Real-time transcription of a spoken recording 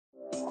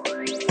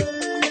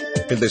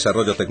El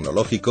desarrollo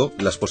tecnológico,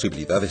 las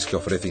posibilidades que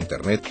ofrece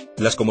Internet,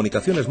 las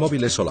comunicaciones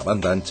móviles o la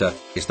banda ancha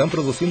están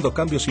produciendo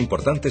cambios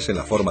importantes en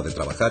la forma de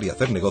trabajar y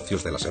hacer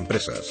negocios de las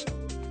empresas.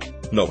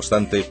 No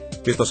obstante,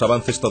 estos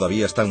avances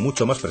todavía están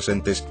mucho más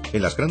presentes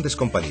en las grandes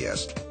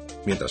compañías,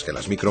 mientras que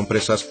las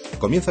microempresas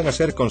comienzan a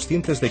ser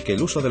conscientes de que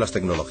el uso de las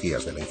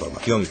tecnologías de la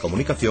información y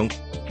comunicación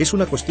es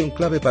una cuestión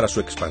clave para su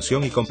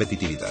expansión y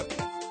competitividad.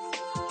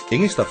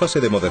 En esta fase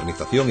de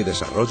modernización y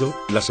desarrollo,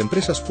 las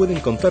empresas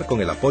pueden contar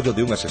con el apoyo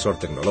de un asesor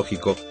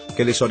tecnológico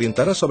que les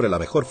orientará sobre la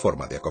mejor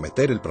forma de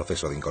acometer el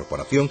proceso de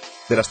incorporación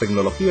de las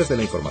tecnologías de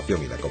la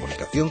información y la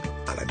comunicación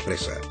a la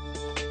empresa.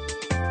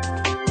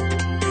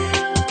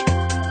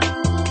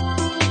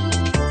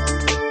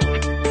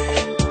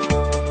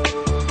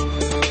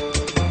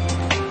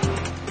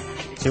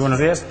 Sí, buenos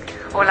días.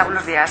 Hola,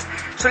 buenos días.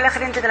 Soy la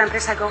gerente de la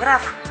empresa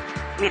Ecograph.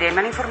 Mire,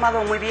 me han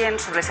informado muy bien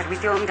sobre el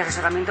servicio de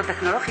asesoramiento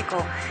tecnológico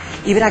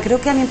y verá,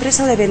 creo que a mi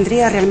empresa le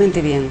vendría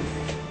realmente bien.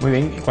 Muy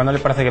bien. ¿Y cuándo le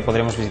parece que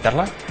podríamos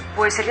visitarla?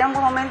 Pues sería un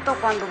buen momento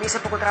cuando hubiese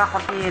poco trabajo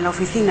aquí en la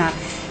oficina.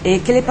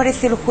 ¿Qué le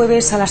parece el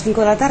jueves a las 5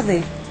 de la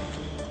tarde?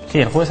 Sí,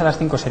 el jueves a las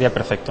 5 sería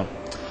perfecto.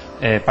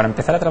 Para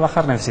empezar a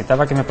trabajar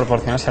necesitaba que me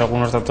proporcionase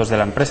algunos datos de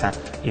la empresa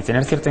y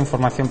tener cierta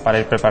información para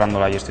ir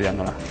preparándola y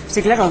estudiándola.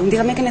 Sí, claro.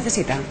 Dígame qué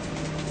necesita.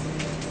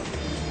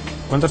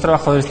 ¿Cuántos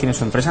trabajadores tiene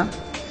su empresa?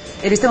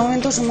 En este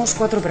momento somos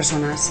 4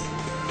 personas.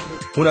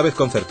 Una vez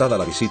concertada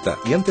la visita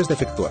y antes de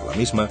efectuar la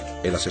misma,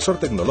 el asesor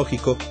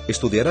tecnológico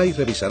estudiará y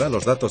revisará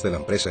los datos de la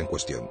empresa en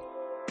cuestión.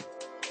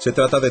 Se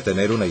trata de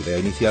tener una idea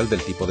inicial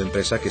del tipo de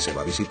empresa que se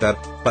va a visitar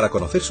para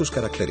conocer sus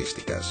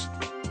características.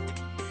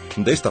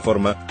 De esta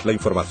forma, la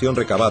información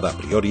recabada a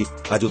priori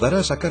ayudará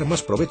a sacar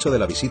más provecho de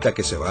la visita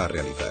que se va a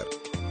realizar.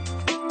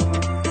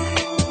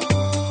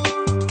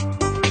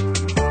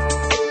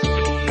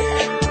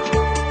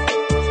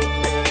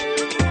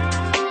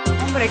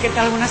 ¿Qué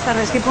tal? Buenas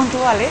tardes. Qué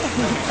puntual, ¿eh?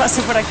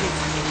 Pase por aquí.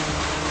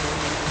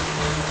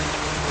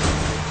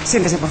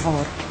 Siéntese, por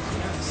favor.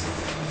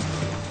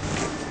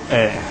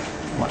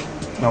 Bueno,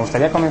 me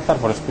gustaría comenzar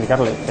por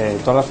explicarle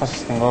todas las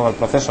fases que engloba el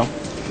proceso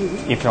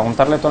y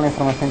preguntarle toda la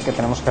información que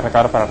tenemos que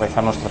recabar para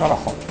realizar nuestro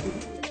trabajo.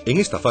 En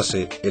esta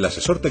fase, el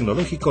asesor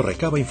tecnológico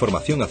recaba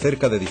información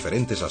acerca de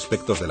diferentes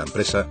aspectos de la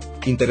empresa,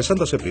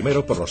 interesándose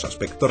primero por los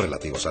aspectos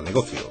relativos al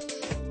negocio.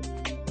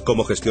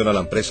 Cómo gestiona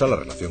la empresa la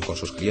relación con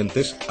sus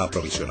clientes,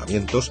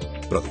 aprovisionamientos,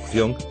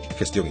 producción,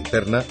 gestión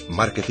interna,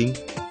 marketing.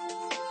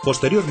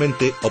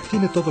 Posteriormente,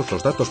 obtiene todos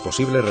los datos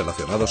posibles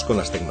relacionados con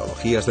las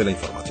tecnologías de la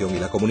información y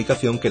la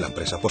comunicación que la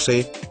empresa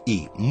posee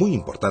y, muy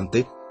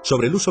importante,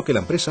 sobre el uso que la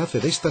empresa hace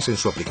de estas en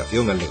su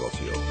aplicación al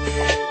negocio.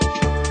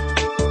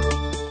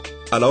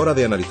 A la hora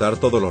de analizar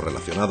todo lo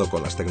relacionado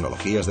con las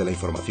tecnologías de la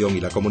información y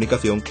la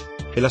comunicación,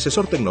 el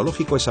asesor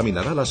tecnológico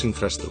examinará las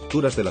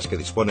infraestructuras de las que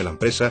dispone la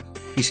empresa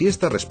y si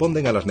éstas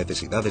responden a las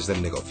necesidades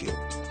del negocio.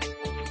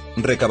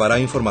 Recabará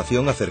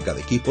información acerca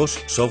de equipos,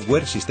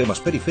 software, sistemas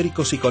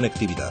periféricos y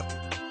conectividad.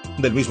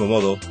 Del mismo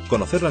modo,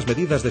 conocer las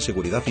medidas de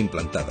seguridad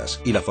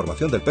implantadas y la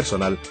formación del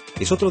personal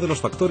es otro de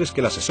los factores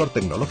que el asesor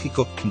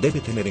tecnológico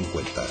debe tener en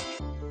cuenta.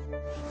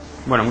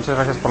 Bueno, muchas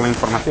gracias por la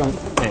información.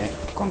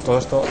 Con todo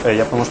esto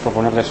ya podemos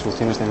proponerle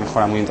soluciones de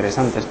mejora muy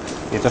interesantes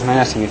y de todas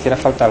maneras, si me hiciera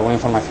falta alguna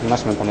información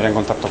más, me pondría en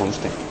contacto con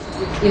usted.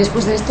 ¿Y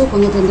después de esto,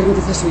 cuándo tendré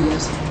noticias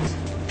suyas?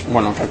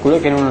 Bueno,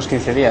 calculo que en unos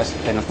 15 días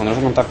nos pondremos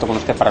en contacto con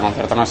usted para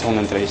concertar una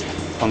segunda entrevista.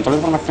 Con toda la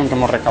información que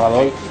hemos recabado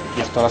hoy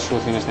y todas las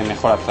soluciones de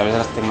mejora a través de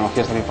las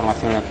tecnologías de la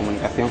información y la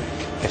comunicación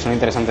que son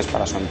interesantes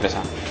para su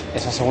empresa.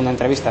 Esa segunda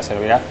entrevista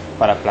servirá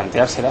para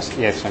planteárselas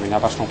y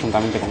examinarlas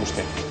conjuntamente con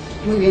usted.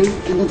 Muy bien,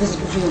 entonces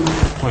escojo llamar.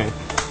 Muy bien.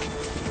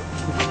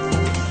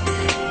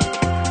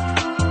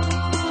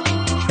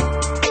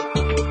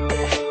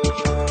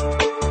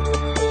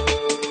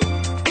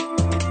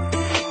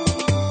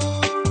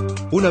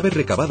 Una vez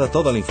recabada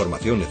toda la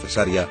información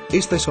necesaria,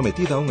 esta es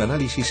sometida a un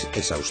análisis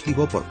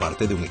exhaustivo por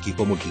parte de un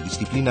equipo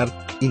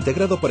multidisciplinar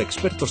integrado por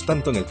expertos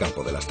tanto en el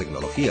campo de las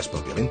tecnologías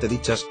propiamente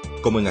dichas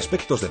como en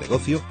aspectos de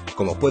negocio,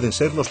 como pueden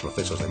ser los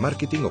procesos de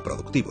marketing o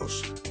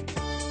productivos.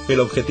 El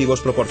objetivo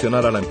es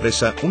proporcionar a la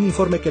empresa un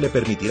informe que le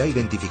permitirá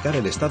identificar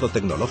el estado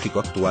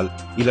tecnológico actual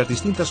y las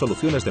distintas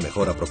soluciones de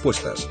mejora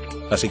propuestas,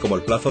 así como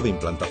el plazo de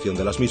implantación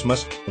de las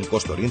mismas, un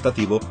costo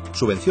orientativo,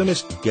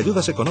 subvenciones y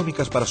ayudas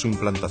económicas para su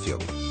implantación.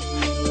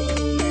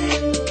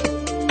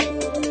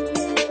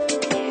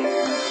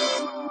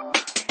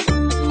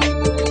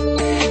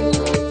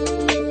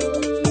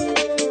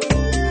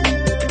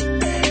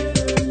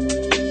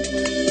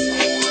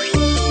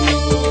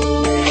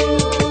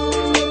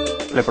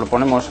 Le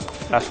proponemos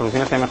las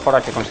soluciones de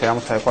mejora que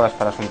consideramos adecuadas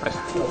para su empresa.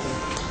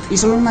 ¿Y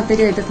solo en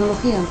materia de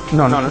tecnología?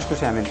 No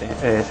exclusivamente.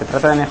 Se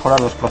trata de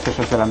mejorar los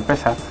procesos de la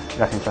empresa,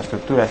 las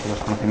infraestructuras y los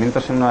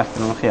conocimientos en nuevas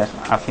tecnologías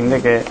a fin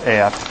de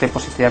que afecte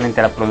positivamente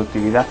a la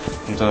productividad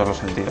en todos los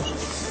sentidos.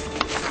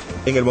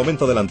 En el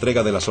momento de la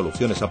entrega de las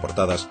soluciones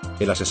aportadas,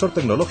 el asesor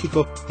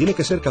tecnológico tiene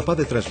que ser capaz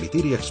de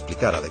transmitir y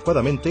explicar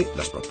adecuadamente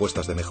las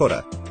propuestas de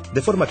mejora,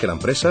 de forma que la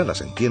empresa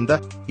las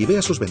entienda y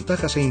vea sus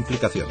ventajas e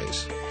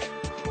implicaciones.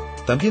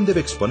 también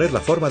debe exponer la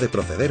forma de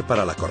proceder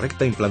para la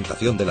correcta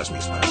implantación de las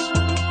mismas.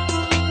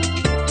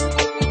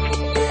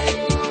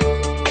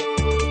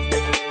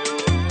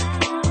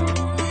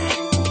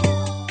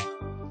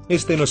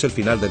 Este no es el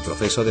final del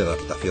proceso de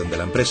adaptación de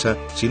la empresa,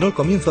 sino el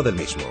comienzo del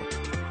mismo.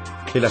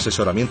 El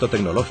asesoramiento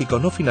tecnológico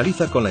no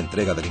finaliza con la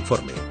entrega del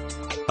informe.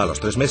 A los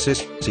 3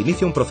 meses se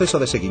inicia un proceso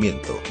de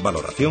seguimiento,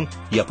 valoración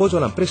y apoyo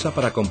a la empresa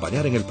para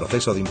acompañar en el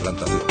proceso de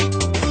implantación.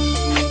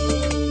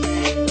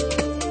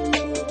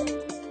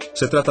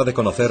 Se trata de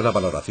conocer la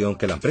valoración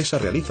que la empresa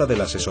realiza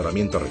del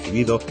asesoramiento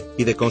recibido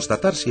y de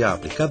constatar si ha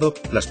aplicado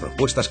las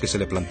propuestas que se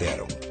le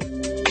plantearon.